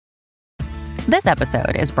This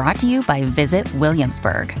episode is brought to you by Visit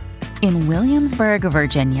Williamsburg. In Williamsburg,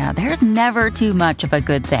 Virginia, there's never too much of a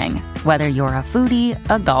good thing. Whether you're a foodie,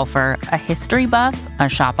 a golfer, a history buff, a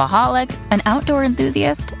shopaholic, an outdoor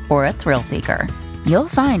enthusiast, or a thrill seeker, you'll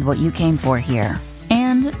find what you came for here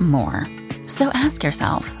and more. So ask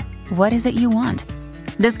yourself, what is it you want?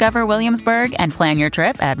 Discover Williamsburg and plan your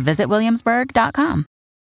trip at visitwilliamsburg.com.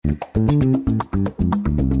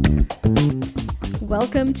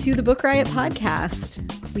 Welcome to the Book Riot podcast.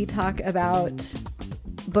 We talk about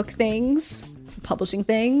book things, publishing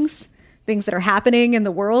things, things that are happening in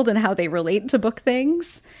the world and how they relate to book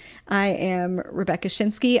things. I am Rebecca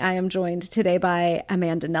Schinsky. I am joined today by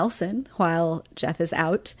Amanda Nelson while Jeff is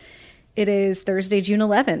out. It is Thursday, June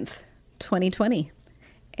 11th, 2020.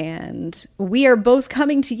 And we are both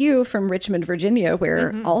coming to you from Richmond, Virginia,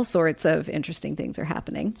 where all sorts of interesting things are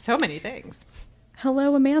happening. So many things.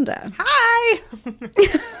 Hello, Amanda. Hi.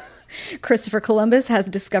 Christopher Columbus has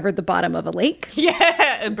discovered the bottom of a lake.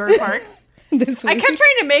 Yeah, Bird Park. This week. I kept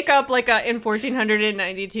trying to make up like in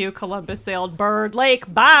 1492 Columbus sailed Bird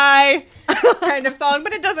Lake, bye kind of song,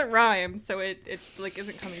 but it doesn't rhyme, so it like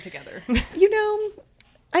isn't coming together. You know,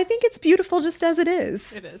 I think it's beautiful just as it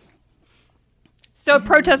is. It is. So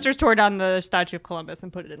protesters tore down the statue of Columbus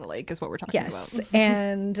and put it in a lake is what we're talking about. Yes,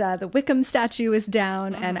 and the Wickham statue is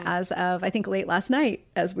down, and as of, I think, late last night,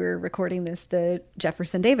 as we're recording this, the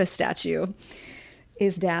Jefferson Davis statue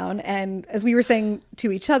is down. And as we were saying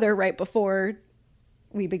to each other right before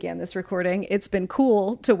we began this recording, it's been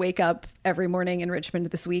cool to wake up every morning in Richmond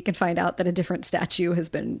this week and find out that a different statue has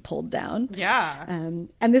been pulled down. Yeah. And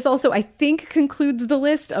this also, I think, concludes the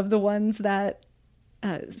list of the ones that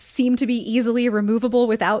seem to be easily removable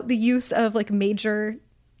without the use of like major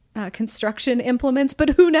construction implements, but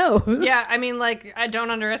who knows? Yeah, I mean, like, I don't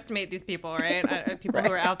underestimate these people, right? People who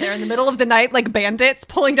are out there in the middle of the night like bandits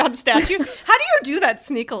pulling down statues. How do you do that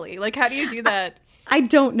sneakily? Like, how do you do that? I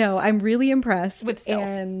don't know. I'm really impressed. With stealth.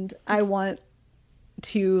 And I want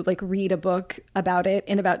to like read a book about it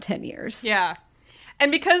in about 10 years. Yeah.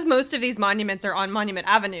 And because most of these monuments are on Monument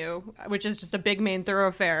Avenue, which is just a big main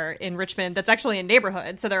thoroughfare in Richmond that's actually a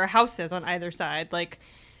neighborhood, so there are houses on either side, like,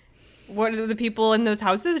 what are the people in those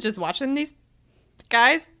houses just watching these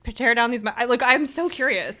guys tear down these... I'm so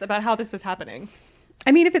curious about how this is happening.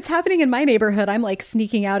 I mean, if it's happening in my neighborhood, I'm like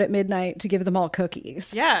sneaking out at midnight to give them all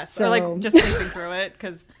cookies. Yes, so... or like just sleeping through it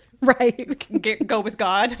because... Right. Go with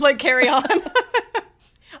God. Like, carry on.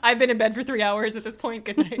 I've been in bed for 3 hours at this point.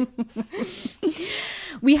 Good night.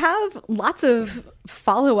 We have lots of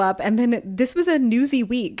follow-up, and then this was a newsy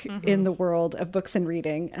week in the world of books and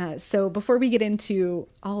reading. So before we get into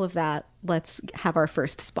all of that, let's have our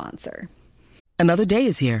first sponsor. Another day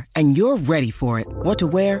is here, and you're ready for it. What to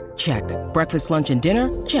wear? Check. Breakfast, lunch, and dinner?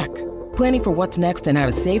 Check. Planning for what's next and how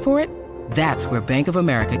to save for it? That's where Bank of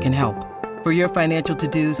America can help. For your financial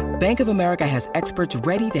to-dos, Bank of America has experts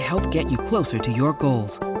ready to help get you closer to your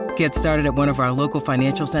goals. Get started at one of our local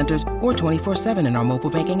financial centers or 24/7 in our mobile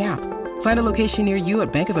banking app. Find a location near you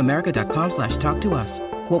at bankofamerica.com/talktous.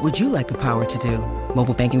 What would you like the power to do?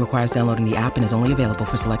 Mobile banking requires downloading the app and is only available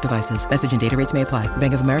for select devices. Message and data rates may apply.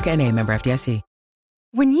 Bank of America N.A., member FDIC.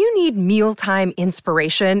 When you need mealtime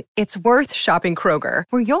inspiration, it's worth shopping Kroger,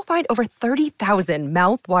 where you'll find over 30,000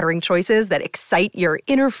 mouth-watering choices that excite your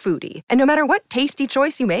inner foodie. And no matter what tasty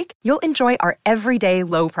choice you make, you'll enjoy our everyday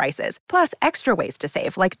low prices, plus extra ways to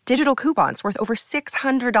save, like digital coupons worth over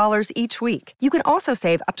 $600 each week. You can also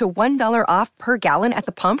save up to $1 off per gallon at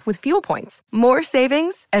the pump with fuel points. More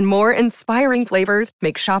savings and more inspiring flavors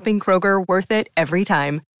make shopping Kroger worth it every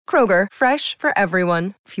time. Kroger, fresh for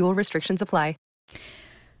everyone. Fuel restrictions apply.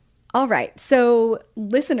 All right. So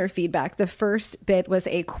listener feedback. The first bit was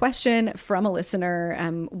a question from a listener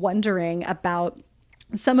wondering about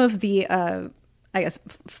some of the I guess,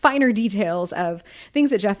 finer details of things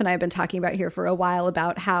that Jeff and I have been talking about here for a while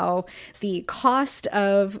about how the cost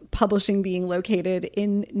of publishing being located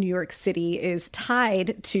in New York City is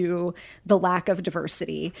tied to the lack of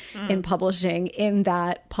diversity in publishing, in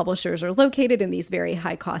that publishers are located in these very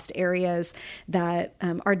high cost areas that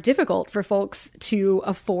are difficult for folks to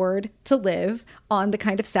afford to live on the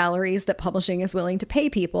kind of salaries that publishing is willing to pay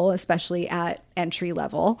people, especially at entry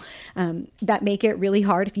level, that make it really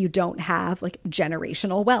hard if you don't have like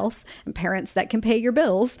generational wealth and parents that can pay your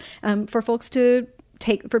bills, for folks to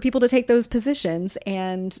take, for people to take those positions.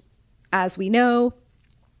 And as we know,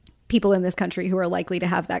 people in this country who are likely to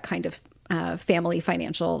have that kind of family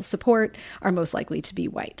financial support are most likely to be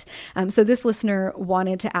white. So this listener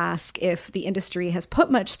wanted to ask if the industry has put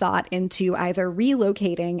much thought into either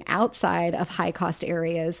relocating outside of high cost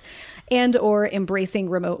areas and or embracing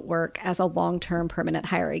remote work as a long-term permanent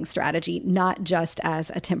hiring strategy, not just as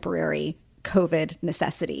a temporary COVID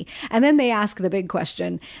necessity. And then they ask the big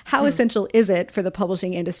question, how essential is it for the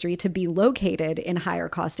publishing industry to be located in higher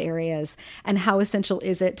cost areas? And how essential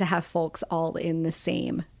is it to have folks all in the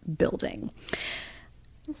same building?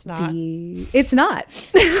 It's not. It's not.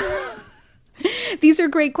 These are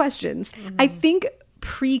great questions. I think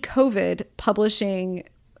pre-COVID, publishing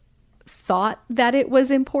thought that it was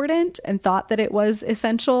important and thought that it was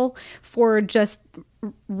essential for just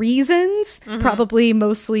reasons, probably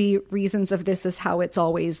mostly reasons of this is how it's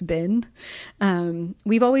always been.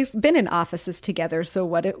 We've always been in offices together. So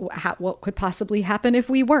what could possibly happen if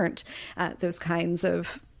we weren't? Those kinds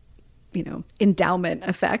of, endowment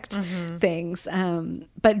effect things.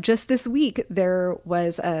 But just this week, there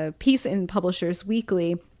was a piece in Publishers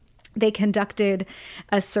Weekly. They conducted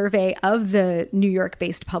a survey of the New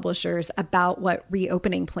York-based publishers about what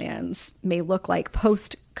reopening plans may look like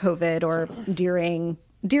post-COVID or during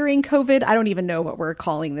COVID. I don't even know what we're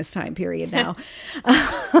calling this time period now.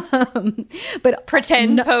 But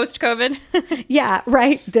pretend post-COVID. Yeah,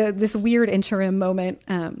 right. This weird interim moment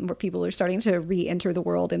where people are starting to re-enter the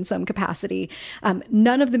world in some capacity.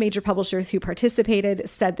 None of the major publishers who participated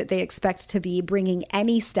said that they expect to be bringing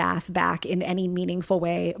any staff back in any meaningful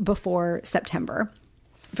way before September.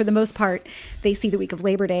 For the most part, they see the week of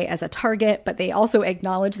Labor Day as a target, but they also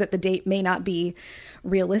acknowledge that the date may not be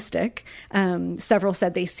realistic. Several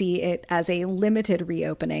said they see it as a limited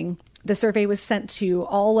reopening. The survey was sent to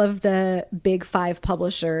all of the big five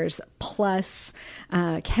publishers, plus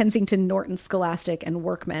Kensington, Norton, Scholastic, and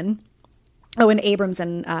Workman. Oh, and Abrams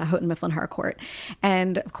and Houghton Mifflin Harcourt.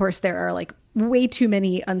 And of course, there are like way too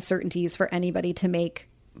many uncertainties for anybody to make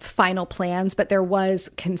final plans, but there was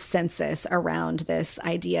consensus around this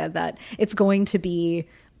idea that it's going to be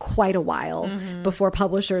quite a while before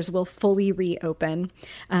publishers will fully reopen.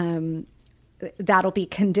 That'll be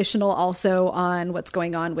conditional also on what's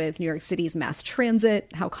going on with New York City's mass transit,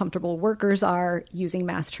 how comfortable workers are using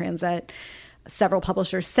mass transit. Several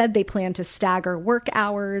publishers said they plan to stagger work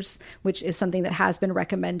hours, which is something that has been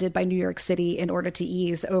recommended by New York City in order to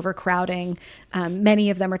ease overcrowding.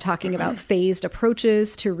 Many of them are talking about phased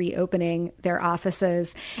approaches to reopening their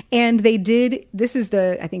offices. And they did, this is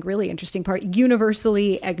the, I think, really interesting part,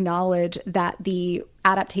 universally acknowledge that the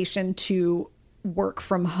adaptation to work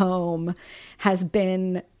from home has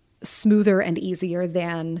been smoother and easier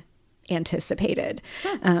than anticipated.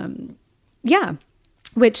 Yeah.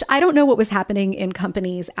 Which I don't know what was happening in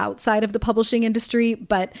companies outside of the publishing industry,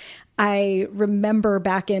 but I remember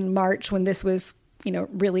back in March when this was,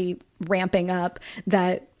 really ramping up,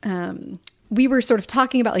 that we were sort of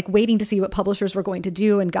talking about like waiting to see what publishers were going to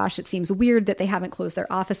do. And gosh, it seems weird that they haven't closed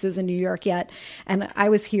their offices in New York yet. And I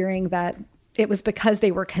was hearing that it was because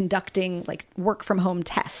they were conducting like work from home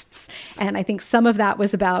tests. And I think some of that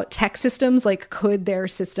was about tech systems, like could their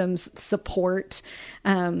systems support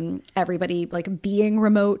everybody like being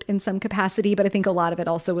remote in some capacity? But I think a lot of it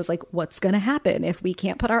also was like, what's going to happen if we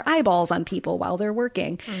can't put our eyeballs on people while they're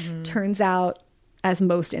working? Turns out, as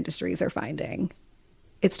most industries are finding,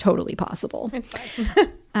 it's totally possible. It's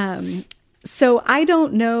fine. So I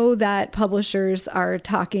don't know that publishers are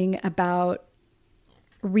talking about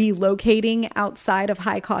relocating outside of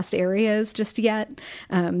high cost areas just yet.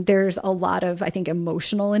 There's a lot of, I think,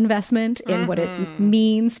 emotional investment in what it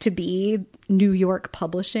means to be New York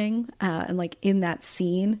publishing and like in that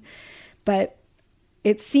scene. But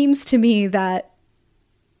it seems to me that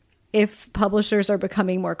if publishers are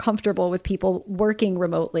becoming more comfortable with people working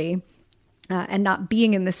remotely and not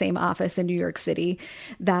being in the same office in New York City,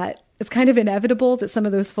 that it's kind of inevitable that some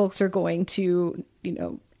of those folks are going to,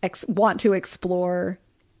 want to explore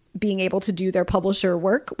being able to do their publisher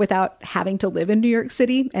work without having to live in New York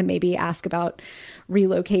City and maybe ask about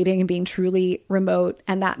relocating and being truly remote.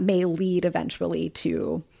 And that may lead eventually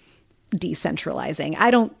to decentralizing.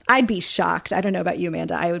 I'd be shocked. I don't know about you,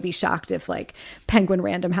 Amanda. I would be shocked if like Penguin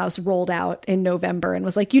Random House rolled out in November and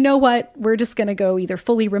was like, you know what, we're just going to go either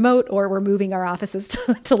fully remote or we're moving our offices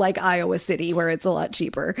to like Iowa City where it's a lot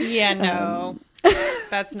cheaper. Yeah, no,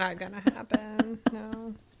 that's not going to happen.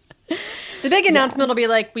 No. The big announcement will be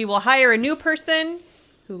like, we will hire a new person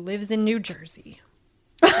who lives in New Jersey.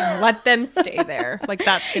 And let them stay there. Like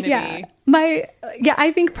that's going to be.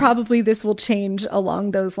 I think probably this will change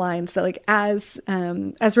along those lines, that like as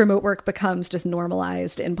remote work becomes just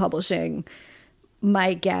normalized in publishing,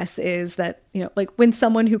 my guess is that, you know, like when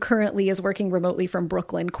someone who currently is working remotely from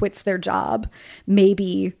Brooklyn quits their job,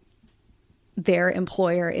 maybe their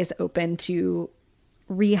employer is open to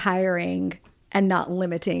rehiring and not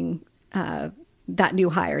limiting that new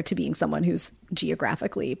hire to being someone who's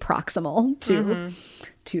geographically proximal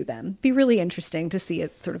to them. Be really interesting to see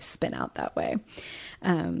it sort of spin out that way.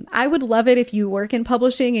 I would love it if you work in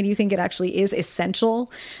publishing and you think it actually is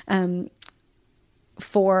essential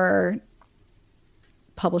for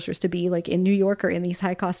publishers to be like in New York or in these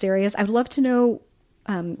high cost areas. I would love to know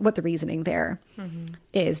what the reasoning there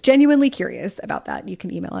is. Genuinely curious about that. You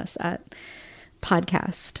can email us at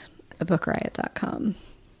podcast@bookriot.com.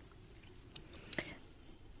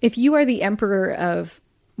 If you are the emperor of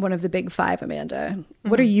one of the big five, Amanda,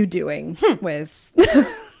 what are you doing with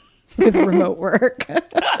with remote work?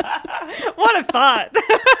 What a thought.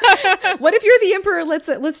 What if you're the emperor?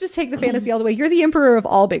 Let's just take the fantasy all the way. You're the emperor of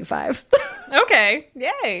all big five. Okay.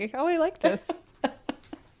 Yay. Oh, I like this.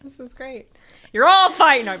 This is great. You're all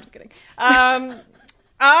fighting. No, I'm just kidding.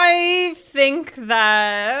 I think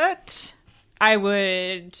that I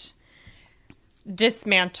would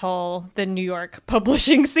dismantle the New York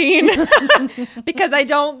publishing scene because I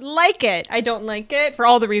don't like it. I don't like it for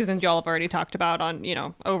all the reasons y'all have already talked about on, you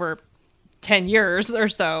know, over 10 years or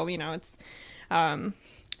so. You know,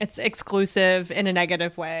 it's exclusive in a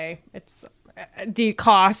negative way. It's the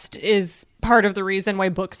cost is part of the reason why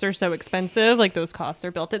books are so expensive. Like those costs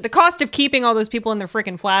are built in. The cost of keeping all those people in their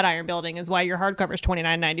freaking Flatiron building is why your hardcover is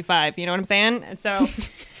 $29.95. You know what I'm saying? And so,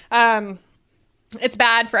 it's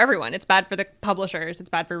bad for everyone. It's bad for the publishers. It's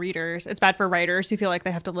bad for readers. It's bad for writers who feel like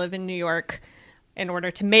they have to live in New York in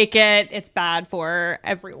order to make it. It's bad for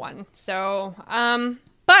everyone. So,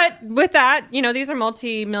 but with that, you know, these are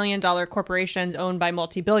multi-million-dollar corporations owned by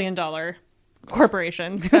multi-billion-dollar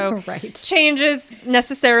corporations. So right. Change is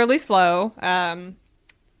necessarily slow.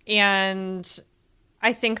 And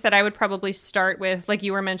I think that I would probably start with, like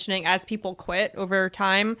you were mentioning, as people quit over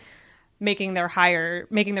time, making their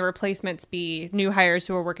replacements be new hires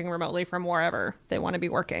who are working remotely from wherever they want to be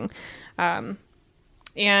working. And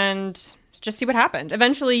just see what happened.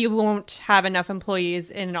 Eventually, you won't have enough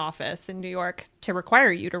employees in an office in New York to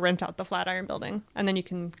require you to rent out the Flatiron building, and then you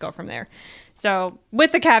can go from there. So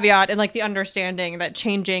with the caveat and like the understanding that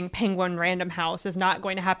changing Penguin Random House is not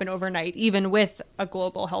going to happen overnight, even with a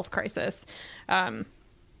global health crisis, I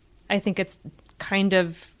think it's kind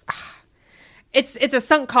of... It's a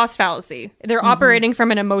sunk cost fallacy. They're operating from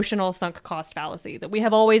an emotional sunk cost fallacy that we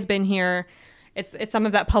have always been here. It's some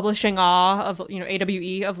of that publishing awe of, you know,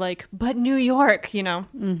 AWE of like, but New York, you know,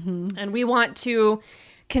 and we want to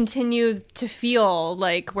continue to feel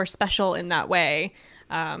like we're special in that way.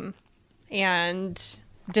 And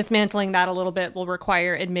dismantling that a little bit will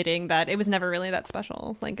require admitting that it was never really that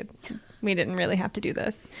special. Like we didn't really have to do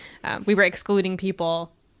this. We were excluding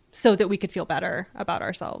people so that we could feel better about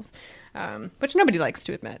ourselves. Which nobody likes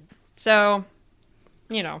to admit. So,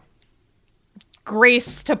 you know,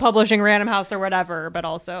 grace to publishing Random House or whatever, but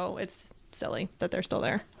also it's silly that they're still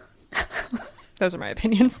there. Those are my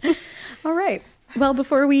opinions. All right. Well,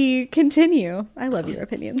 before we continue, I love your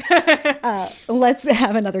opinions. Let's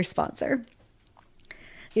have another sponsor.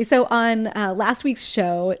 Okay, so on last week's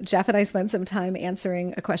show, Jeff and I spent some time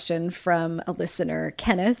answering a question from a listener,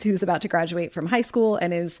 Kenneth, who's about to graduate from high school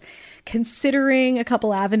and is considering a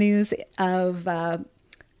couple avenues of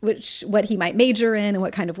what he might major in and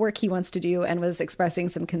what kind of work he wants to do, and was expressing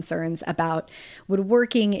some concerns about would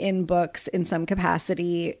working in books in some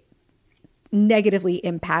capacity negatively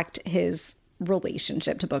impact his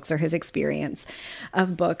relationship to books or his experience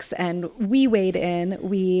of books. And we weighed in.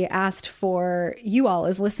 We asked for you all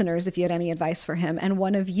as listeners if you had any advice for him, and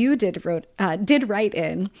one of you did write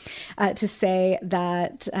in to say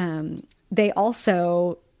that they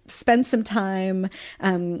also spent some time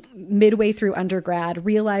midway through undergrad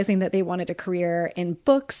realizing that they wanted a career in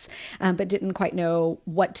books, but didn't quite know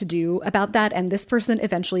what to do about that. And this person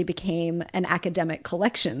eventually became an academic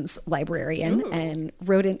collections librarian. Ooh. And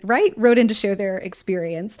wrote in to share their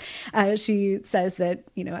experience. She says that,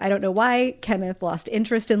 you know, I don't know why Kenneth lost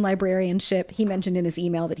interest in librarianship. He mentioned in his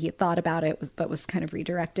email that he had thought about it, but was kind of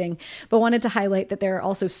redirecting, but wanted to highlight that there are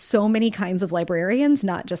also so many kinds of librarians,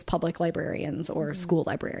 not just public librarians or school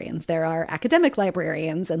librarians. There are academic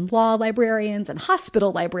librarians and law librarians and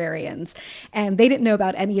hospital librarians, and they didn't know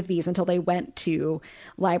about any of these until they went to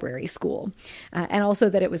library school. And also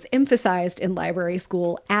that it was emphasized in library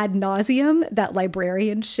school ad nauseum that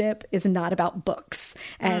librarianship is not about books.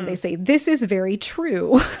 And they say this is very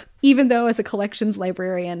true. Even though as a collections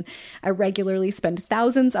librarian, I regularly spend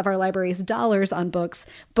thousands of our library's dollars on books,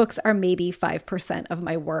 books are maybe 5% of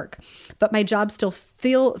my work. But my job still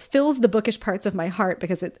fills the bookish parts of my heart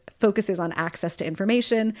because it focuses on access to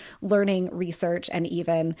information, learning, research, and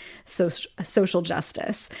even social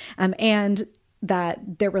justice. And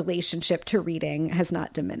that their relationship to reading has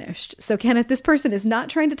not diminished. So Kenneth, this person is not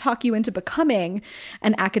trying to talk you into becoming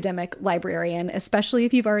an academic librarian, especially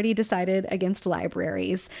if you've already decided against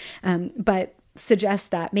libraries, but suggests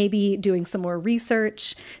that maybe doing some more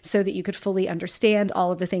research so that you could fully understand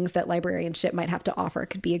all of the things that librarianship might have to offer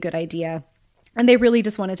could be a good idea. And they really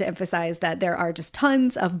just wanted to emphasize that there are just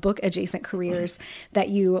tons of book-adjacent careers that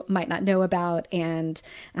you might not know about, and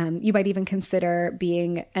you might even consider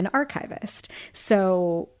being an archivist.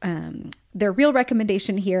 So their real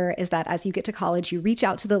recommendation here is that as you get to college, you reach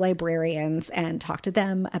out to the librarians and talk to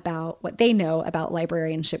them about what they know about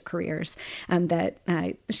librarianship careers.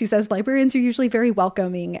 She says librarians are usually very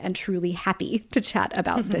welcoming and truly happy to chat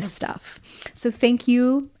about this stuff. So thank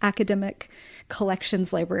you, academic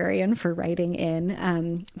collections librarian, for writing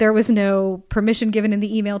in. There was no permission given in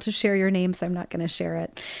the email to share your name, so I'm not going to share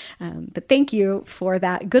it. But thank you for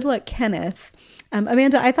that. Good luck, Kenneth.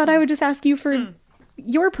 Amanda, I thought I would just ask you for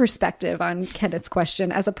your perspective on Kenneth's question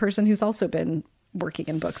as a person who's also been working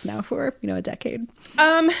in books now for, a decade.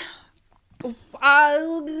 How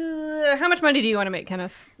much money do you want to make,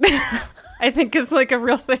 Kenneth? I think is like a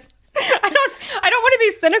real thing. I don't want to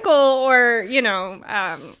be cynical or,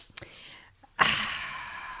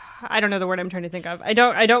 I don't know the word I'm trying to think of. I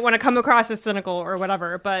don't want to come across as cynical or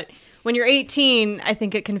whatever, but when you're 18, I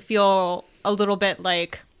think it can feel a little bit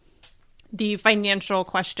like the financial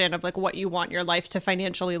question of like what you want your life to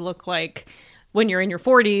financially look like when you're in your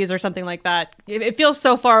 40s or something like that. It feels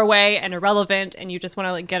so far away and irrelevant, and you just want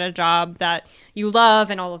to like get a job that you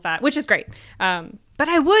love and all of that, which is great. But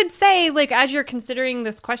I would say, like, as you're considering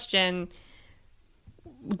this question,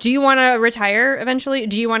 do you want to retire eventually?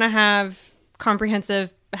 Do you want to have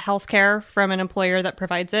comprehensive healthcare from an employer that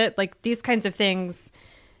provides it? Like, these kinds of things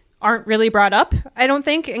aren't really brought up, I don't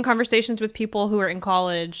think, in conversations with people who are in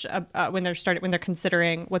college when they're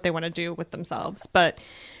considering what they want to do with themselves. But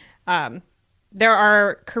there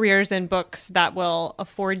are careers in books that will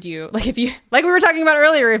afford you, like we were talking about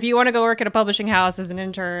earlier, if you want to go work at a publishing house as an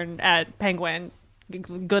intern at Penguin,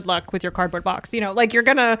 good luck with your cardboard box. You're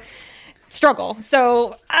gonna struggle.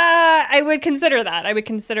 So I would consider that. I would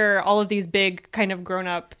consider all of these big kind of grown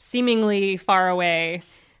up, seemingly far away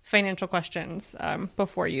financial questions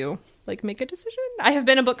before you make a decision. I have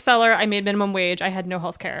been a bookseller. I made minimum wage. I had no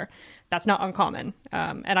health care. That's not uncommon.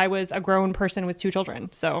 And I was a grown person with 2 children.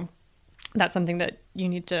 So that's something that you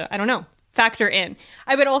need to, factor in.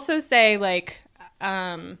 I would also say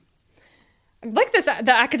the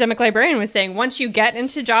academic librarian was saying, once you get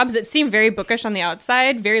into jobs that seem very bookish on the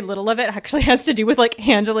outside, very little of it actually has to do with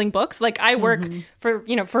handling books. I work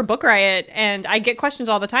for Book Riot, and I get questions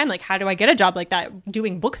all the time, how do I get a job like that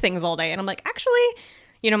doing book things all day? And I'm like, actually,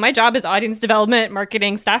 my job is audience development,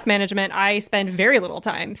 marketing, staff management. I spend very little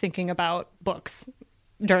time thinking about books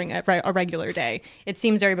during a regular day. It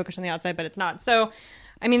seems very bookish on the outside, but it's not. So,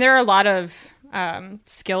 there are a lot of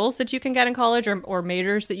skills that you can get in college or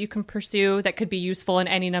majors that you can pursue that could be useful in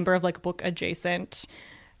any number of book adjacent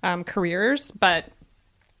careers. But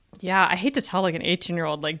yeah, I hate to tell an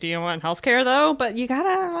 18-year-old, do you want healthcare though? But you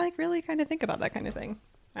gotta really kind of think about that kind of thing.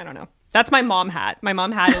 I don't know. That's my mom hat. My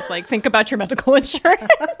mom hat is think about your medical insurance.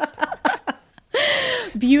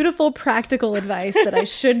 Beautiful practical advice that I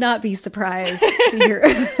should not be surprised to hear.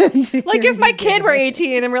 If my kid were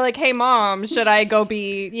 18 and we're like, hey mom, should I go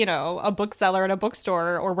be, a bookseller at a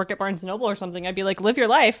bookstore or work at Barnes & Noble or something? I'd be like, live your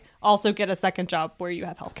life. Also get a second job where you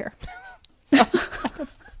have healthcare. So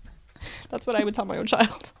that's what I would tell my own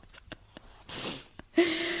child.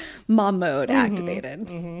 Mom mode activated.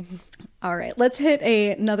 Mm-hmm. All right, let's hit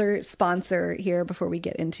another sponsor here before we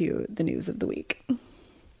get into the news of the week.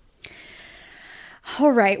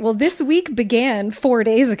 All right. Well, this week began 4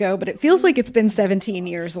 days ago, but it feels like it's been 17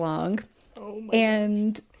 years long. Oh my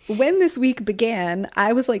and gosh. When this week began,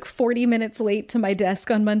 I was 40 minutes late to my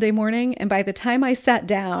desk on Monday morning. And by the time I sat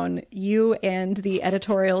down, you and the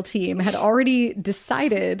editorial team had already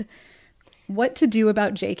decided what to do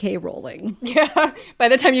about J.K. Rowling. Yeah. By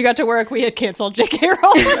the time you got to work, we had canceled J.K.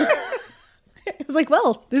 Rowling. It was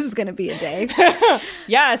well, this is going to be a day.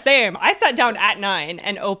 Yeah, same. I sat down at 9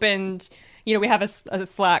 and opened... we have a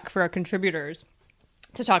Slack for our contributors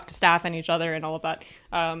to talk to staff and each other and all of that.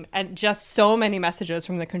 And just so many messages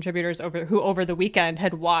from the contributors who over the weekend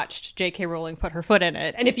had watched J.K. Rowling put her foot in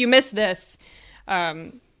it. And if you missed this,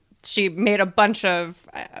 she made a bunch of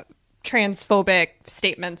transphobic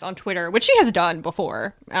statements on Twitter, which she has done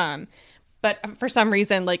before. But for some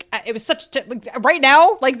reason, like, it was such like, right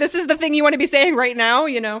now, like, this is the thing you want to be saying right now,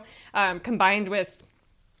 you know, combined with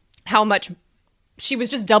how much she was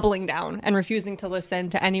just doubling down and refusing to listen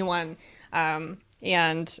to anyone.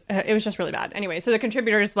 And it was just really bad. Anyway, so the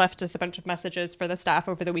contributors left us a bunch of messages for the staff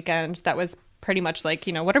over the weekend that was pretty much like,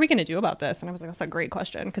 you know, what are we going to do about this? And I was like, that's a great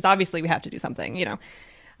question, because obviously we have to do something, you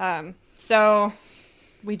know. So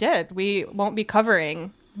we did. We won't be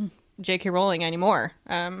covering J.K. Rowling anymore,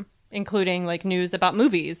 including like news about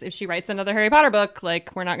movies. If she writes another Harry Potter book,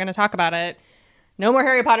 like, we're not going to talk about it. No more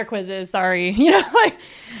Harry Potter quizzes. Sorry. You know,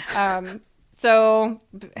 like, so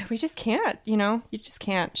we just can't, you know, you just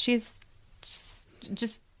can't. She's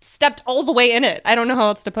just stepped all the way in it. I don't know how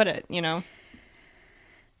else to put it, you know?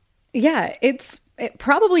 Yeah, it's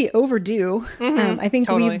probably overdue. I think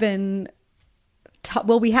totally. we've been,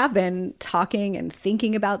 we have been talking and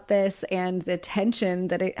thinking about this, and the tension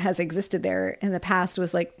that it has existed there in the past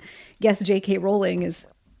was like, yes, J.K. Rowling is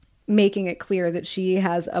making it clear that she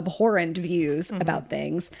has abhorrent views about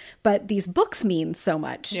things, but these books mean so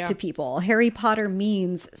much to people. Harry Potter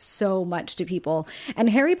means so much to people, and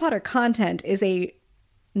Harry Potter content is a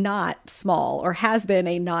not small, or has been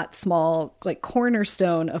a not small, like,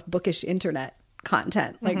 cornerstone of bookish internet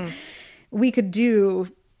content. Like, we could do,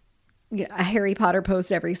 you know, a Harry Potter post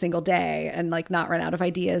every single day and like not run out of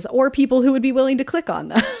ideas or people who would be willing to click on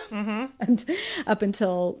them. And up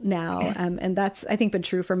until now, and that's, I think, been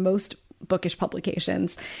true for most bookish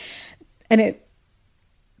publications. And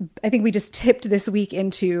I think we just tipped this week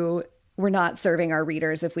into, we're not serving our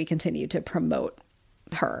readers if we continue to promote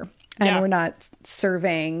her. And we're not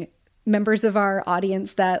serving members of our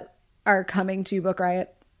audience that are coming to Book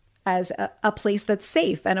Riot as a place that's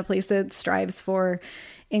safe and a place that strives for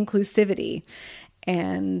inclusivity.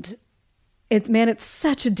 And it's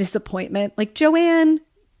such a disappointment. Like, Joanne,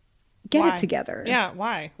 get it together. Yeah,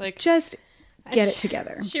 why? Like, just get it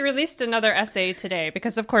together. She released another essay today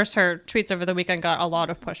because, of course, her tweets over the weekend got a lot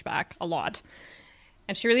of pushback, a lot.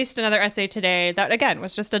 And she released another essay today that, again,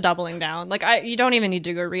 was just a doubling down. Like, you don't even need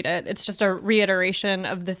to go read it. It's just a reiteration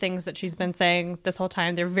of the things that she's been saying this whole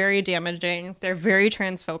time. They're very damaging. They're very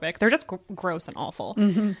transphobic. They're just gross and awful.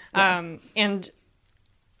 And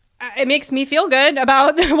it makes me feel good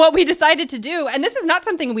about what we decided to do. And this is not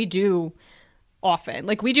something we do often.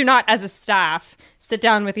 Like, we do not, as a staff, sit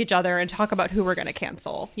down with each other and talk about who we're going to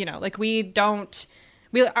cancel. You know, like, we don't...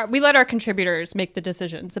 We let our contributors make the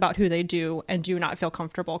decisions about who they do and do not feel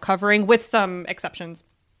comfortable covering, with some exceptions,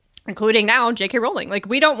 including now J.K. Rowling. Like,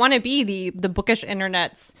 we don't want to be the bookish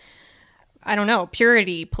internet's, I don't know,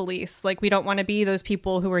 purity police. Like, we don't want to be those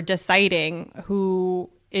people who are deciding who...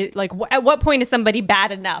 at what point is somebody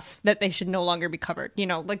bad enough that they should no longer be covered? You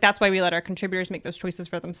know, like, that's why we let our contributors make those choices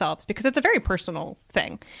for themselves, because it's a very personal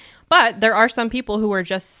thing. But there are some people who are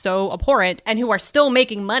just so abhorrent and who are still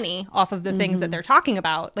making money off of the things that they're talking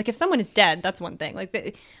about. Like, if someone is dead, that's one thing.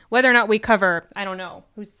 Like, whether or not we cover, I don't know,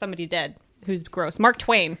 who's somebody dead, who's gross, Mark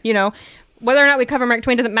Twain, you know, whether or not we cover Mark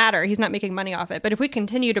Twain doesn't matter. He's not making money off it. But if we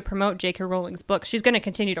continue to promote J.K. Rowling's books, she's going to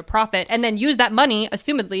continue to profit and then use that money,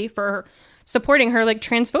 assumedly, for supporting her, like,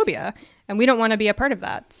 transphobia, and we don't want to be a part of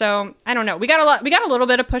that. So I don't know. We got a little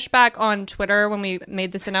bit of pushback on Twitter when we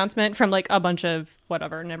made this announcement from, like, a bunch of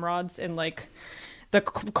whatever Nimrods in, like, the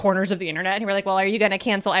corners of the internet, and we're like, well, are you going to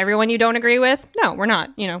cancel everyone you don't agree with? No, we're not.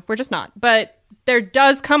 You know, we're just not. But there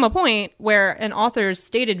does come a point where an author's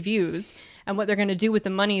stated views and what they're going to do with the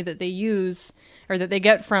money that they use or that they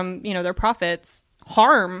get from, you know, their profits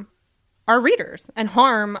harm our readers and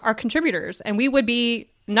harm our contributors, and we would be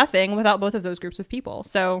nothing without both of those groups of people.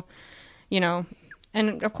 So, you know,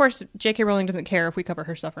 and of course J.K. Rowling doesn't care if we cover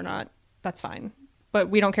her stuff or not. That's fine, but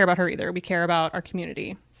we don't care about her either. We care about our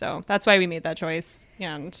community, so that's why we made that choice.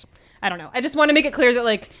 And I don't know, I just want to make it clear that,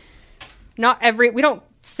 like, we don't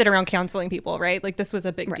sit around counseling people, right? Like, this was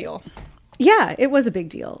a big deal. Yeah, it was a big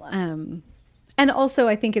deal. And also,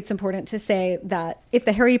 I think it's important to say that if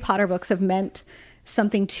the Harry Potter books have meant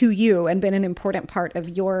something to you and been an important part of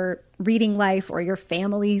your reading life or your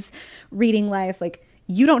family's reading life, like,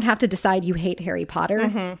 you don't have to decide you hate Harry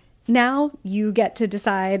Potter. Now you get to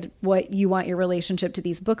decide what you want your relationship to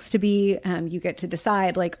these books to be. You get to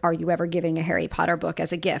decide, like, are you ever giving a Harry Potter book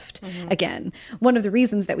as a gift again? One of the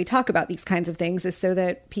reasons that we talk about these kinds of things is so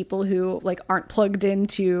that people who, like, aren't plugged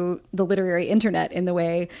into the literary internet in the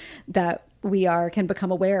way that we are can become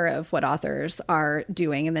aware of what authors are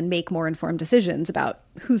doing and then make more informed decisions about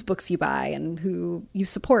whose books you buy and who you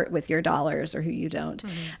support with your dollars or who you don't.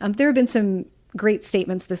 There have been some great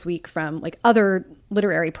statements this week from like other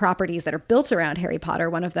literary properties that are built around Harry Potter.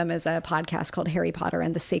 One of them is a podcast called Harry Potter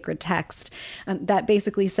and the Sacred Text that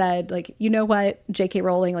basically said, like, you know what, J.K.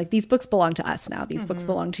 Rowling, like these books belong to us now. These books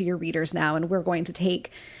belong to your readers now, and we're going to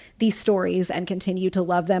take these stories and continue to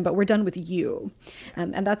love them, but we're done with you.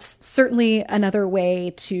 And that's certainly another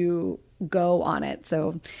way to go on it.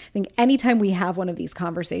 So I think anytime we have one of these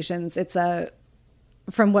conversations, it's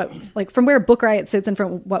from where Book Riot sits and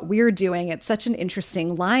from what we're doing, it's such an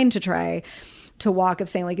interesting line to try to walk of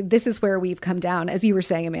saying, like, this is where we've come down, as you were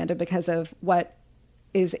saying, Amanda, because of what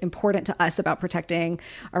is important to us about protecting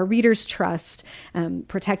our readers' trust,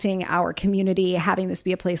 protecting our community, having this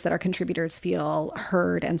be a place that our contributors feel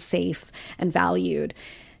heard and safe and valued.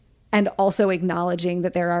 And also acknowledging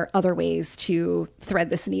that there are other ways to thread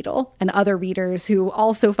this needle, and other readers who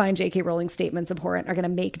also find J.K. Rowling's statements abhorrent are going to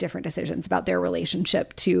make different decisions about their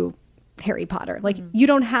relationship to Harry Potter. Like, you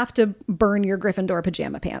don't have to burn your Gryffindor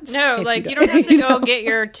pajama pants. No, like, you don't have to go get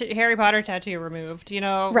your Harry Potter tattoo removed,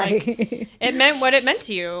 Right. Like, it meant what it meant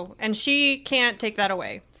to you, and she can't take that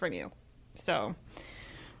away from you. So,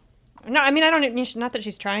 no, I mean, not that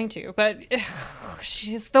she's trying to, but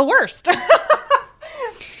she's the worst.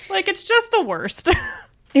 Like, it's just the worst.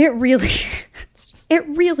 It really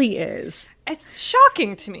is. It's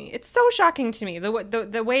shocking to me. It's so shocking to me,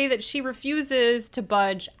 the way that she refuses to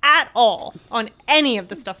budge at all on any of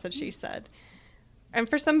the stuff that she said. And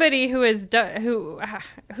for somebody who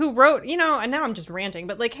wrote, and now I'm just ranting,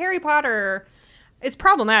 but like, Harry Potter is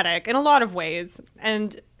problematic in a lot of ways,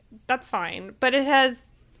 and that's fine. But it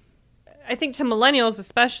has, I think, to millennials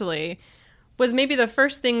especially, was maybe the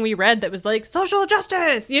first thing we read that was like social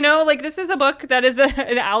justice, like, this is a book that is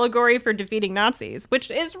an allegory for defeating Nazis,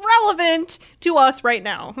 which is relevant to us right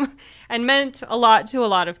now and meant a lot to a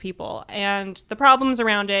lot of people. And the problems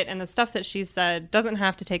around it and the stuff that she said doesn't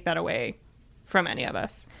have to take that away from any of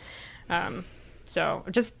us. So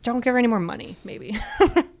just don't give her any more money, maybe.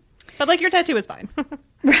 But like, your tattoo is fine.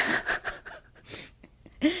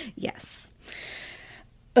 Yes.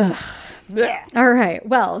 Ugh. All right.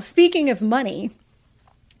 Well, speaking of money,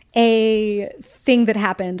 a thing that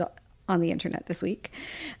happened on the internet this week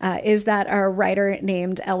is that a writer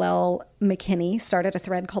named LL McKinney started a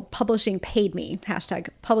thread called Publishing Paid Me,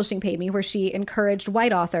 #PublishingPaidMe, where she encouraged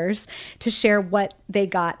white authors to share what they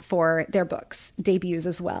got for their books, debuts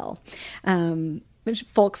as well. Which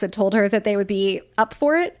folks had told her that they would be up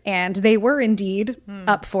for it, and they were indeed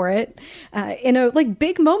up for it in a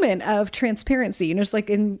big moment of transparency. Just like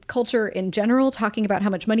in culture in general, talking about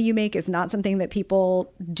how much money you make is not something that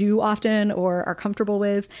people do often or are comfortable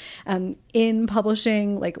with. In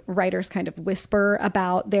publishing, writers kind of whisper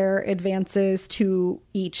about their advances to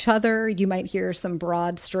each other. You might hear some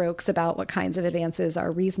broad strokes about what kinds of advances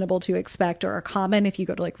are reasonable to expect or are common if you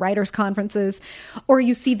go to writers' conferences, or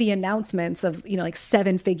you see the announcements of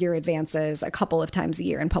 7-figure advances a couple of times a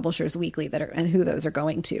year in Publishers Weekly and who those are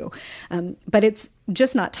going to. But it's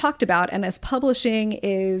just not talked about. And as publishing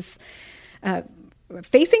is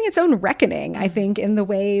facing its own reckoning, I think, in the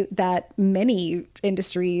way that many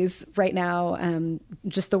industries right now,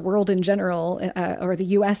 just the world in general, or the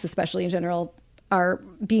US especially in general, are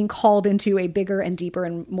being called into a bigger and deeper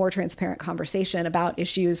and more transparent conversation about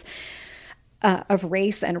issues of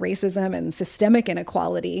race and racism and systemic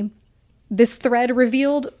inequality. This thread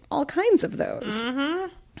revealed all kinds of those.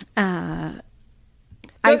 Mm-hmm.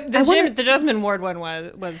 The Jesmyn Ward one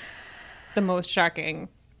was the most shocking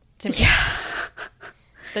to me. Yeah.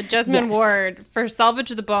 The Jesmyn Ward, for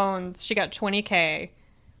Salvage the Bones, she got $20,000,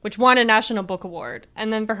 which won a National Book Award.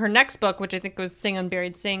 And then for her next book, which I think was Sing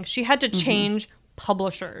Unburied Sing, she had to change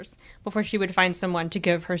publishers before she would find someone to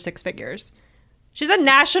give her 6 figures. She's a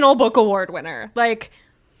National Book Award winner.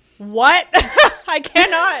 What? I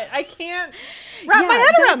can't wrap my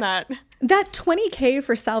head around that. That $20,000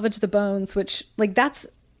 for Salvage the Bones, which that's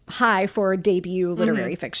high for debut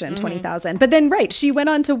literary fiction, $20,000. But then, she went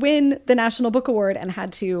on to win the National Book Award and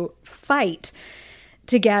had to fight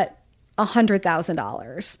to get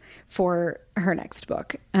 $100,000 for her next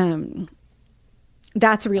book.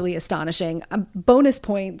 That's really astonishing. Bonus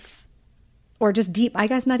points, or just deep, I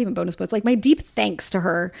guess not even bonus points, my deep thanks to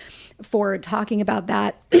her for talking about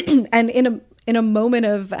that. And in a moment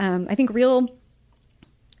of, I think, real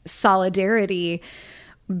solidarity,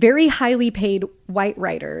 very highly paid white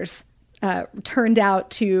writers turned out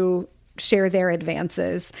to share their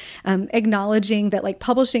advances, acknowledging that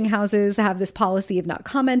publishing houses have this policy of not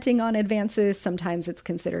commenting on advances. Sometimes it's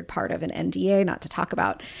considered part of an NDA not to talk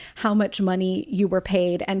about how much money you were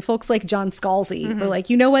paid. And folks like John Scalzi were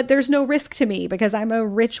you know what, there's no risk to me because I'm a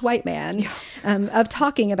rich white man. of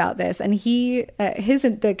talking about this. And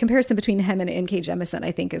the comparison between him and N.K. Jemisin,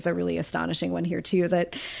 I think, is a really astonishing one here too,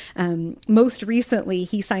 that most recently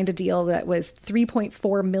he signed a deal that was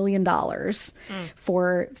 $3.4 million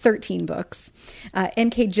for 13 books.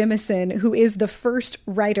 N.K. Jemisin, who is the first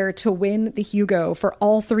writer to win the Hugo for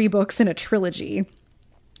all 3 books in a trilogy,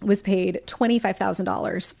 was paid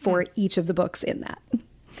 $25,000 for each of the books in that.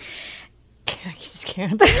 I just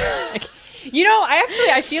can't.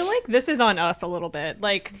 I feel like this is on us a little bit.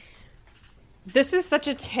 Like, this is such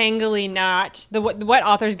a tangly knot. What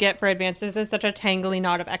authors get for advances is such a tangly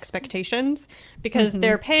knot of expectations, because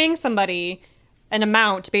they're paying somebody an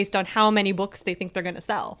amount based on how many books they think they're going to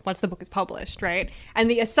sell once the book is published, right? And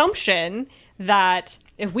the assumption that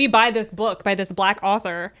if we buy this book by this Black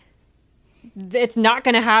author, it's not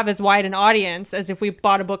going to have as wide an audience as if we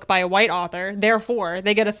bought a book by a white author. Therefore,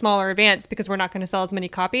 they get a smaller advance because we're not going to sell as many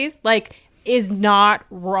copies, is not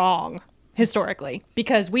wrong historically,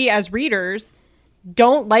 because we as readers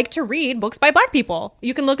don't like to read books by Black people.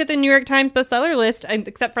 You can look at the New York Times bestseller list,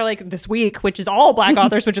 except for this week, which is all Black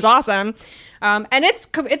authors, which is awesome. And it's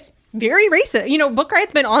very racist. Book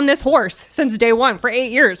Riot's been on this horse since day one. For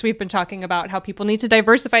 8 years, we've been talking about how people need to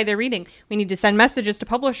diversify their reading. We need to send messages to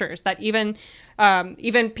publishers that even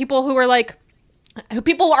people who are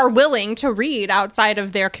people are willing to read outside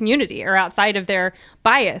of their community or outside of their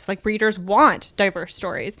bias. Readers want diverse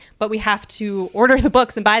stories, but we have to order the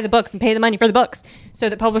books and buy the books and pay the money for the books so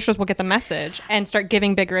that publishers will get the message and start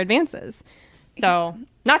giving bigger advances. So,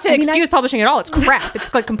 not to excuse publishing at all, it's crap. It's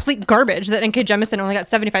complete garbage that N.K. Jemisin only got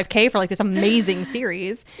 $75,000 for this amazing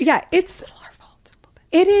series. Yeah, it is.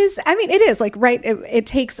 It is right. It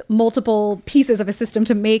takes multiple pieces of a system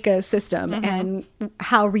to make a system, and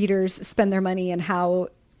how readers spend their money and how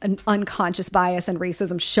an unconscious bias and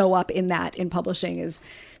racism show up in publishing is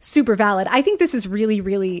super valid. I think this is it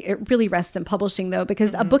really rests in publishing, though,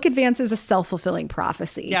 because a book advance is a self-fulfilling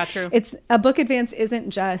prophecy. Yeah, true. A book advance isn't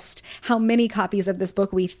just how many copies of this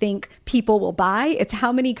book we think people will buy. It's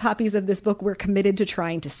how many copies of this book we're committed to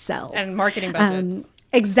trying to sell. And marketing budgets.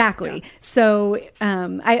 Exactly. Yeah. So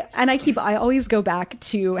I always go back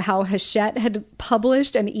to how Hachette had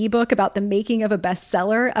published an ebook about the making of a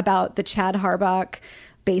bestseller about the Chad Harbach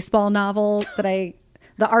baseball novel The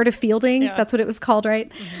Art of Fielding. Yeah. That's what it was called,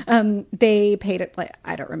 right? They paid it,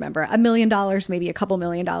 I don't remember, $1 million, maybe a couple $1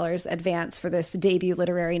 million advance for this debut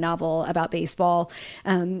literary novel about baseball.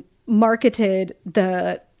 Marketed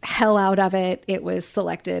the hell out of it. It was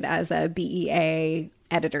selected as a BEA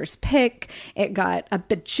editor's pick. It got a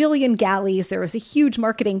bajillion galleys. There was a huge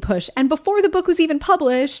marketing push. And before the book was even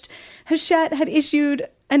published, Hachette had issued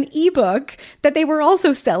an ebook that they were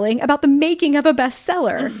also selling about the making of a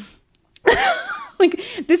bestseller.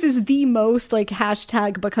 This is the most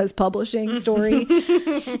hashtag because publishing story.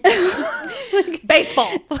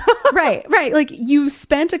 Baseball. Right. You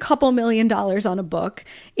spent a couple $1 million on a book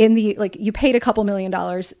you paid a couple $1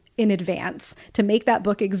 million in advance to make that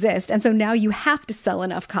book exist. And so now you have to sell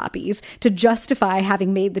enough copies to justify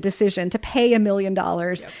having made the decision to pay $1 million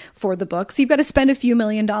for the book. So you've got to spend a few $1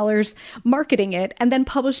 million marketing it. And then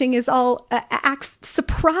publishing is acts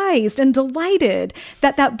surprised and delighted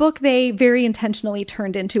that book they very intentionally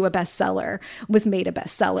turned into a bestseller was made a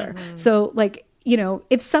bestseller. So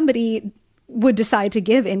if somebody would decide to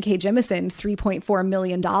give N.K. Jemisin $3.4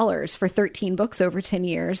 million for 13 books over 10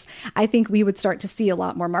 years, I think we would start to see a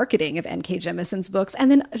lot more marketing of N.K. Jemisin's books.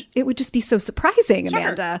 And then it would just be so surprising,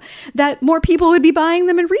 Amanda, that more people would be buying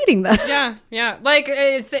them and reading them. Yeah.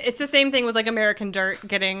 It's the same thing with American Dirt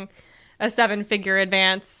getting a 7-figure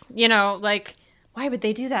advance. Why would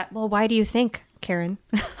they do that? Well, why do you think, Karen?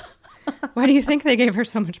 Why do you think they gave her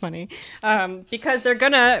so much money? Because they're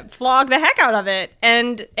going to flog the heck out of it.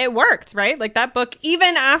 And it worked, right? That book,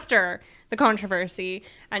 even after the controversy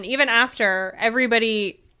and even after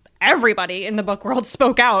everybody in the book world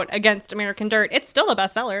spoke out against American Dirt, it's still a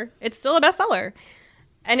bestseller.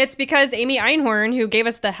 And it's because Amy Einhorn, who gave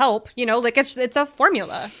us the help, it's a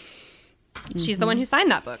formula. She's the one who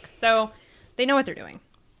signed that book. So they know what they're doing.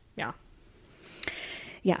 Yeah.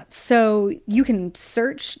 Yeah, so you can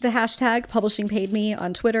search the hashtag Publishing Paid Me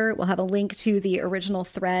on Twitter. We'll have a link to the original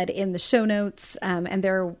thread in the show notes. And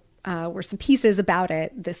there were some pieces about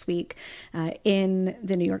it this week in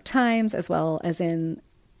the New York Times, as well as in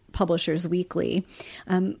Publishers Weekly.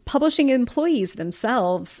 Publishing employees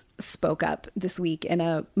themselves spoke up this week in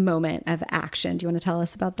a moment of action. Do you want to tell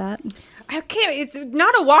us about that? Okay, it's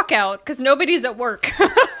not a walkout because nobody's at work.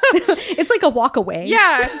 It's like a walk away.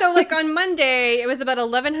 Yeah. So like on Monday, it was about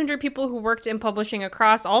 1,100 people who worked in publishing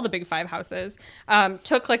across all the big five houses.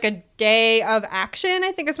 Took like a day of action,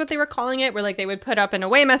 I think is what they were calling it, where like they would put up an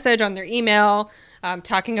away message on their email,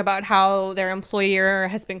 talking about how their employer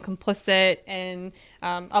has been complicit in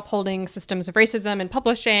upholding systems of racism in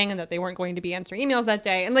publishing, and that they weren't going to be answering emails that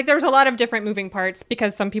day. And like there was a lot of different moving parts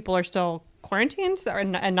because some people are still quarantined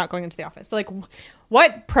and not going into the office. So like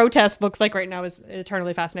what protest looks like right now is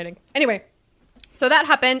eternally fascinating. Anyway, so that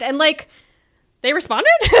happened, and like they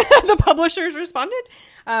responded. The publishers responded,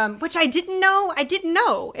 which I didn't know. I didn't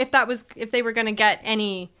know if they were going to get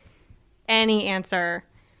any answer.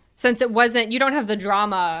 Since it wasn't, you don't have the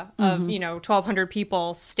drama of, 1,200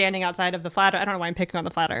 people standing outside of the Flatiron. I don't know why I'm picking on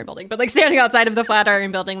the Flatiron building, but like standing outside of the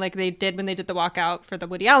Flatiron building like they did when they did the walkout for the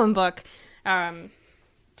Woody Allen book.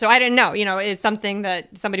 So I didn't know, is something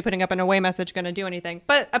that somebody putting up an away message going to do anything?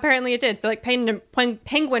 But apparently it did. So like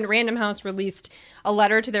Penguin Random House released a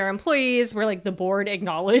letter to their employees where like the board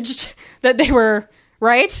acknowledged that they were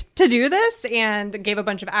right to do this and gave a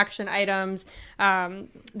bunch of action items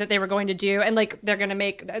that they were going to do. And like they're going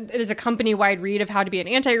to there's a company-wide read of how to be an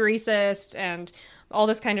anti-racist and all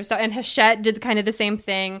this kind of stuff. And Hachette did kind of the same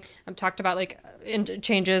thing. Talked about like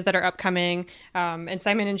changes that are upcoming. And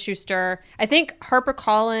Simon & Schuster. I think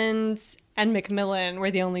HarperCollins and Macmillan were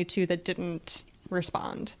the only two that didn't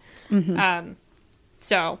respond. Mm-hmm.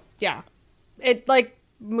 So yeah, it like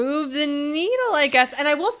move the needle, I guess. And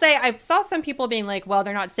I will say, I saw some people being like, well,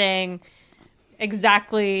 they're not saying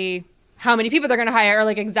exactly how many people they're going to hire or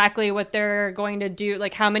like exactly what they're going to do,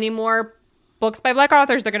 like how many more books by Black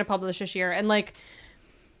authors they're going to publish this year. And like,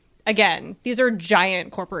 again, these are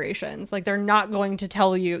giant corporations. Like they're not going to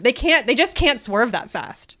tell you. They just can't swerve that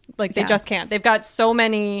fast. Like they just can't. They've got so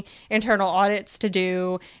many internal audits to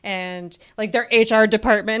do, and like their HR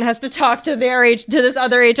department has to talk to this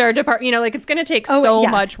other HR department. Like it's going to take so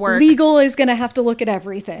much work. Legal is going to have to look at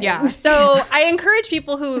everything. Yeah. So I encourage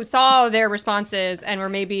people who saw their responses and were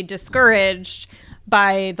maybe discouraged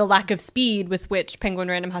by the lack of speed with which Penguin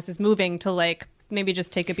Random House is moving to like maybe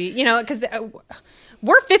just take a beat, because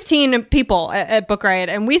we're 15 people at Book Riot,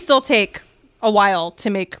 and we still take a while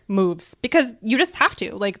to make moves because you just have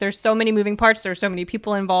to. Like, there's so many moving parts. There's so many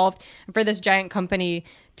people involved. And for this giant company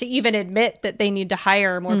to even admit that they need to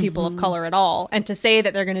hire more people of color at all, and to say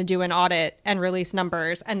that they're going to do an audit and release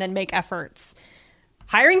numbers and then make efforts,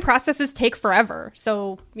 hiring processes take forever.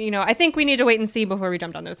 So, I think we need to wait and see before we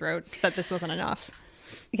jump down their throats that this wasn't enough.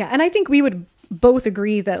 Yeah, and I think we would both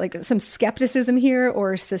agree that like some skepticism here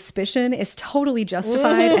or suspicion is totally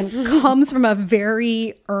justified and comes from a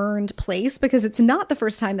very earned place, because it's not the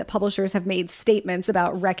first time that publishers have made statements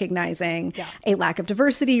about recognizing a lack of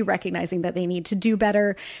diversity, recognizing that they need to do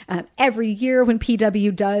better. Every year when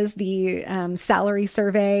PW does the salary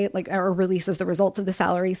survey, or releases the results of the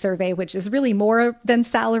salary survey, which is really more than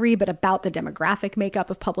salary, but about the demographic makeup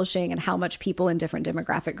of publishing and how much people in different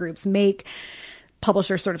demographic groups make.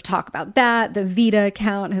 Publishers sort of talk about that. The Vita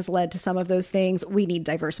account has led to some of those things. We Need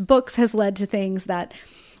Diverse Books has led to things that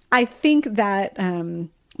I think that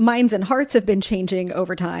minds and hearts have been changing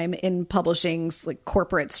over time in publishing's like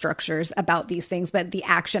corporate structures about these things, but the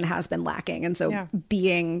action has been lacking. And so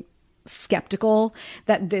being skeptical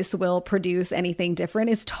that this will produce anything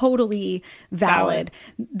different is totally valid.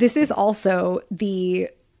 This is also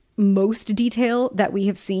the most detail that we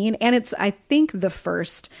have seen, and it's, I think, the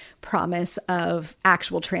first promise of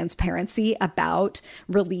actual transparency about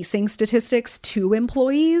releasing statistics to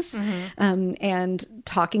employees, and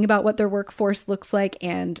talking about what their workforce looks like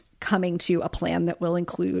and coming to a plan that will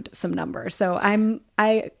include some numbers. So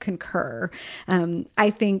I concur. I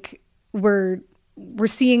think we're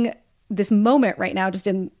seeing this moment right now just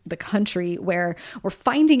in the country where we're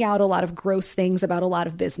finding out a lot of gross things about a lot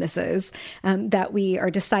of businesses that we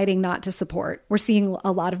are deciding not to support. We're seeing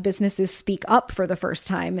a lot of businesses speak up for the first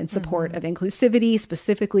time in support of inclusivity,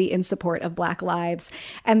 specifically in support of Black lives.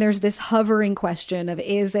 And there's this hovering question of,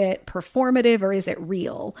 is it performative or is it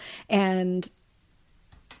real? And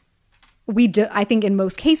I think in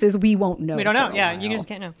most cases, we won't know. We don't know. Yeah, you just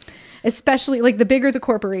can't know. Especially like the bigger the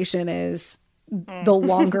corporation is, the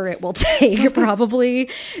longer it will take probably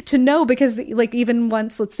to know, because like even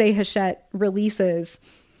once, let's say Hachette releases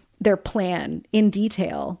their plan in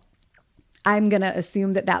detail, I'm going to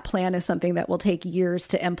assume that plan is something that will take years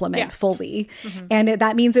to implement fully. And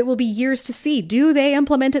that means it will be years to see, do they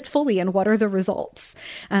implement it fully and what are the results?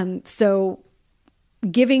 So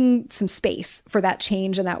giving some space for that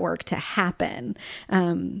change and that work to happen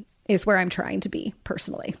is where I'm trying to be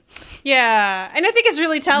personally. Yeah. And I think it's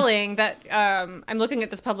really telling that I'm looking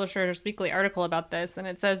at this Publishers Weekly article about this, and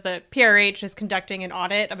it says that PRH is conducting an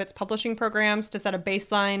audit of its publishing programs to set a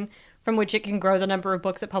baseline from which it can grow the number of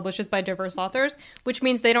books it publishes by diverse authors, which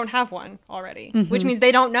means they don't have one already, which means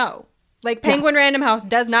they don't know. Like Penguin Random House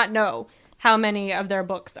does not know how many of their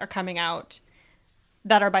books are coming out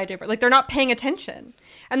that are by different, like they're not paying attention.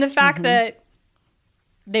 And the fact that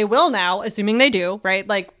they will now, assuming they do, right?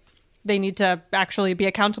 Like they need to actually be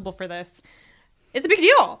accountable for this. It's a big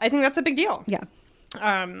deal. I think that's a big deal. Yeah.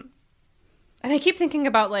 And I keep thinking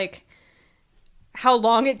about like how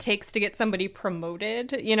long it takes to get somebody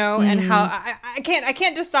promoted, you know, and how I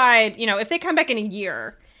can't decide, you know, if they come back in a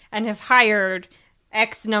year and have hired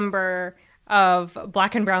X number of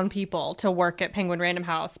Black and brown people to work at Penguin Random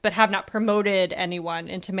House, but have not promoted anyone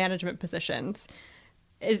into management positions.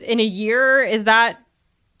 Is in a year, is that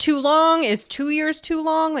too long? Is 2 years too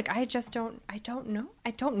long? Like, I don't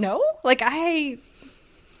know. Like,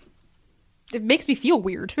 it makes me feel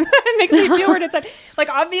weird. It makes me feel weird. It's like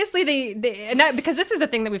obviously and that, because this is a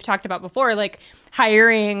thing that we've talked about before, like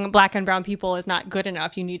hiring Black and brown people is not good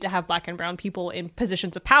enough. You need to have Black and brown people in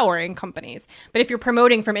positions of power in companies. But if you're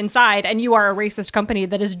promoting from inside and you are a racist company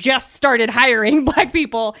that has just started hiring Black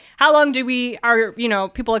people, how long are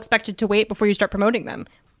people expected to wait before you start promoting them?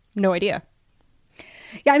 No idea.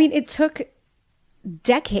 Yeah, I mean, it took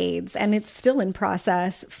decades, and it's still in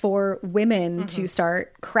process for women to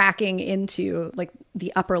start cracking into like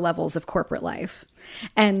the upper levels of corporate life.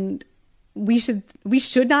 And we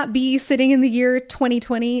should not be sitting in the year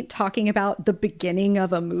 2020 talking about the beginning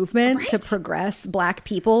of a movement to progress Black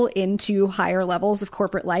people into higher levels of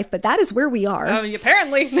corporate life, but that is where we are.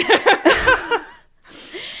 Apparently.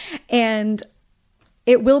 And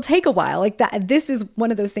it will take a while. Like that, this is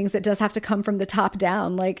one of those things that does have to come from the top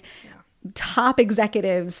down. Like top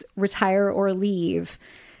executives retire or leave,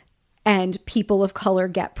 and people of color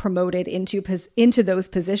get promoted into those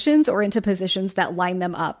positions, or into positions that line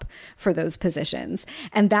them up for those positions.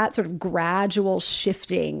 And that sort of gradual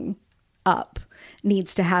shifting up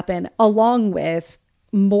needs to happen, along with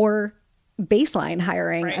more baseline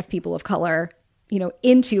hiring of people of color,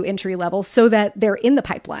 into entry level, so that they're in the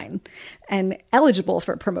pipeline and eligible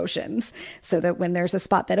for promotions, so that when there's a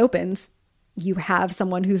spot that opens, you have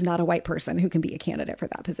someone who's not a white person who can be a candidate for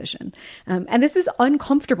that position. And this is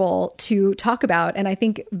uncomfortable to talk about, and I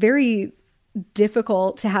think very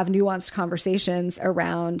difficult to have nuanced conversations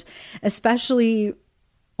around, especially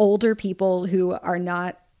older people who are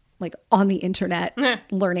not like on the internet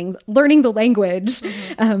learning the language,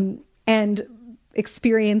 and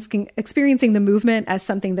experiencing the movement as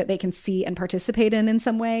something that they can see and participate in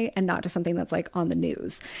some way, and not just something that's like on the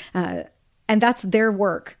news. And that's their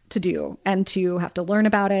work to do, and to have to learn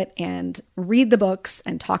about it and read the books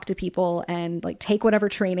and talk to people and like take whatever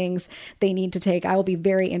trainings they need to take. I will be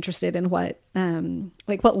very interested in what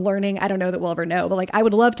learning, I don't know that we'll ever know, but like I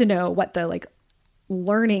would love to know what the like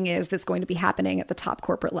learning is that's going to be happening at the top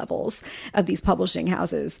corporate levels of these publishing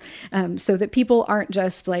houses, so that people aren't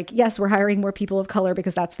just like, yes, we're hiring more people of color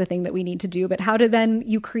because that's the thing that we need to do, but how do then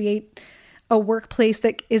you create a workplace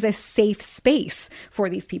that is a safe space for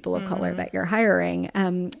these people of color that you're hiring,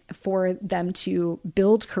 for them to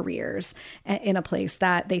build careers in a place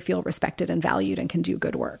that they feel respected and valued and can do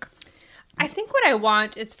good work. I think what I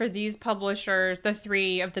want is for these publishers, the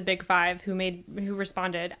 3 of the big 5 who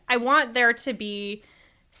responded, I want there to be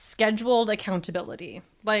scheduled accountability.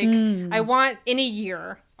 Like I want in a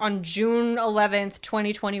year, on June 11th,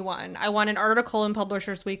 2021, I want an article in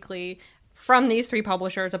Publishers Weekly from these 3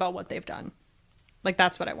 publishers about what they've done. Like,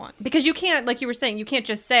 that's what I want. Because you can't, like you were saying, you can't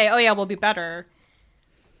just say, oh yeah, we'll be better.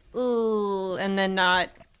 Ooh, and then not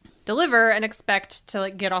deliver and expect to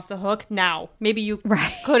like get off the hook now. Maybe you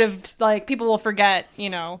could have, like, people will forget,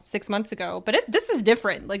 6 months ago. But this is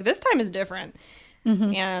different. Like, this time is different.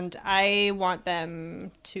 And I want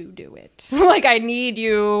them to do it. Like, I need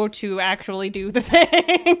you to actually do the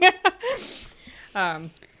thing.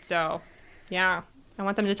 So, yeah. I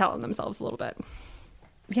want them to tell on themselves a little bit.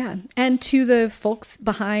 Yeah. And to the folks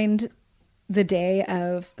behind the Day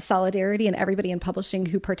of Solidarity and everybody in publishing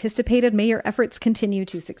who participated, may your efforts continue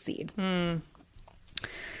to succeed. All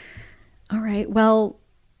right. Well,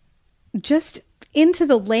 just into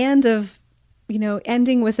the land of,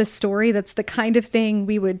 ending with a story that's the kind of thing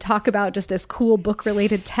we would talk about just as cool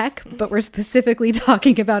book-related tech, but we're specifically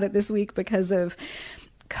talking about it this week because of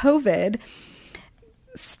COVID.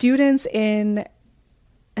 Students in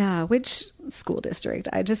which school district?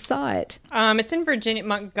 I just saw it. It's in Virginia,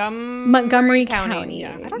 Montgomery County.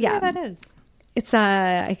 Yeah. I don't know where that is. It's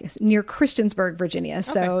I guess near Christiansburg, Virginia.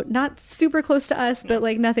 So not super close to us, but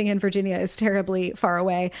like nothing in Virginia is terribly far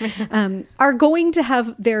away. Are going to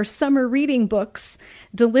have their summer reading books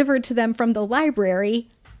delivered to them from the library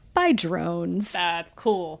by drones. That's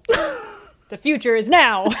cool. The future is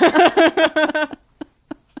now.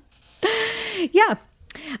 Yeah.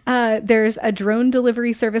 There's a drone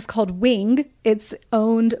delivery service called Wing. It's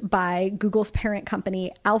owned by Google's parent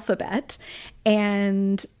company, Alphabet.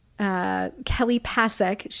 And Kelly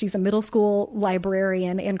Pasek, she's a middle school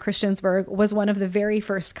librarian in Christiansburg, was one of the very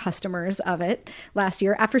first customers of it last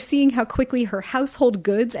year after seeing how quickly her household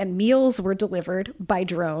goods and meals were delivered by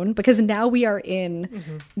drone, because now we are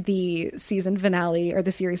in the season finale or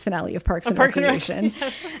the series finale of Parks and Recreation.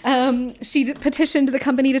 She petitioned the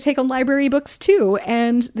company to take on library books too,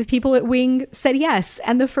 and the people at Wing said yes,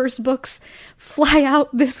 and the first books fly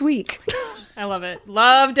out this week. I love it.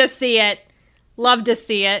 Love to see it. Love to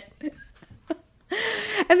see it.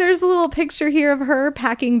 And there's a little picture here of her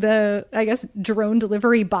packing the, I guess, drone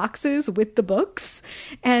delivery boxes with the books.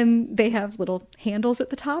 And they have little handles at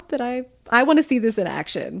the top that I want to see this in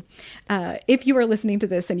action. If you are listening to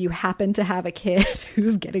this and you happen to have a kid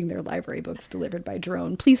who's getting their library books delivered by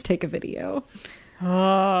drone, please take a video.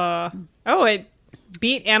 It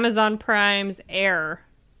beat Amazon Prime's Air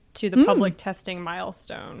to the public testing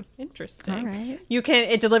milestone. Interesting. All right.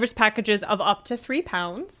 It delivers packages of up to 3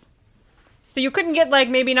 pounds. So you couldn't get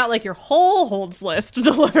maybe not your whole holds list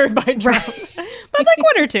delivered by drone, but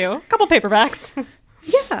 1 or 2, a couple paperbacks.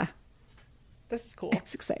 Yeah. This is cool.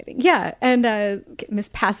 It's exciting. Yeah. And Ms.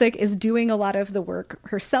 Pasek is doing a lot of the work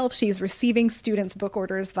herself. She's receiving students' book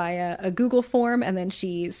orders via a Google form, and then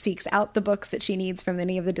she seeks out the books that she needs from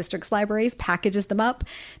any of the district's libraries, packages them up,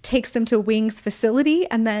 takes them to Wing's facility,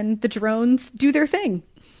 and then the drones do their thing.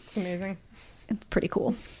 It's amazing. It's pretty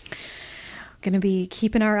cool. Going to be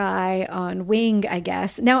keeping our eye on Wing, I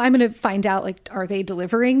guess. Now I'm going to find out, are they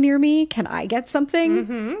delivering near me? Can I get something?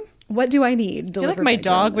 Mm-hmm. What do I need? I feel like my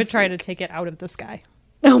dog would try to take it out of the sky.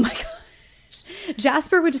 Oh my gosh.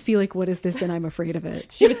 Jasper would just be like, what is this? And I'm afraid of it.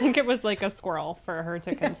 She would think it was like a squirrel for her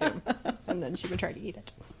to consume. And then she would try to eat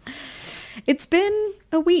it. It's been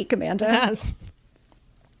a week, Amanda. It has.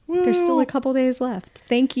 There's still a couple days left.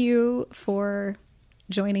 Thank you for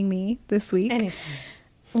joining me this week. Anytime.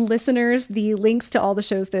 Listeners, the links to all the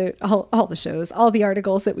shows all the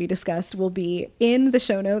articles that we discussed will be in the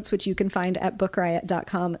show notes, which you can find at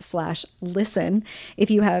bookriot.com/listen. If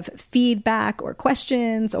you have feedback or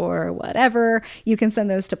questions or whatever, you can send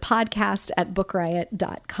those to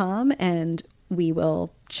podcast@bookriot.com, and we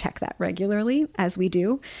will check that regularly as we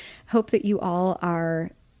do. Hope that you all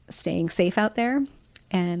are staying safe out there,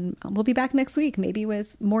 and we'll be back next week, maybe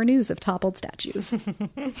with more news of toppled statues.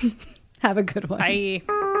 Have a good one. Bye.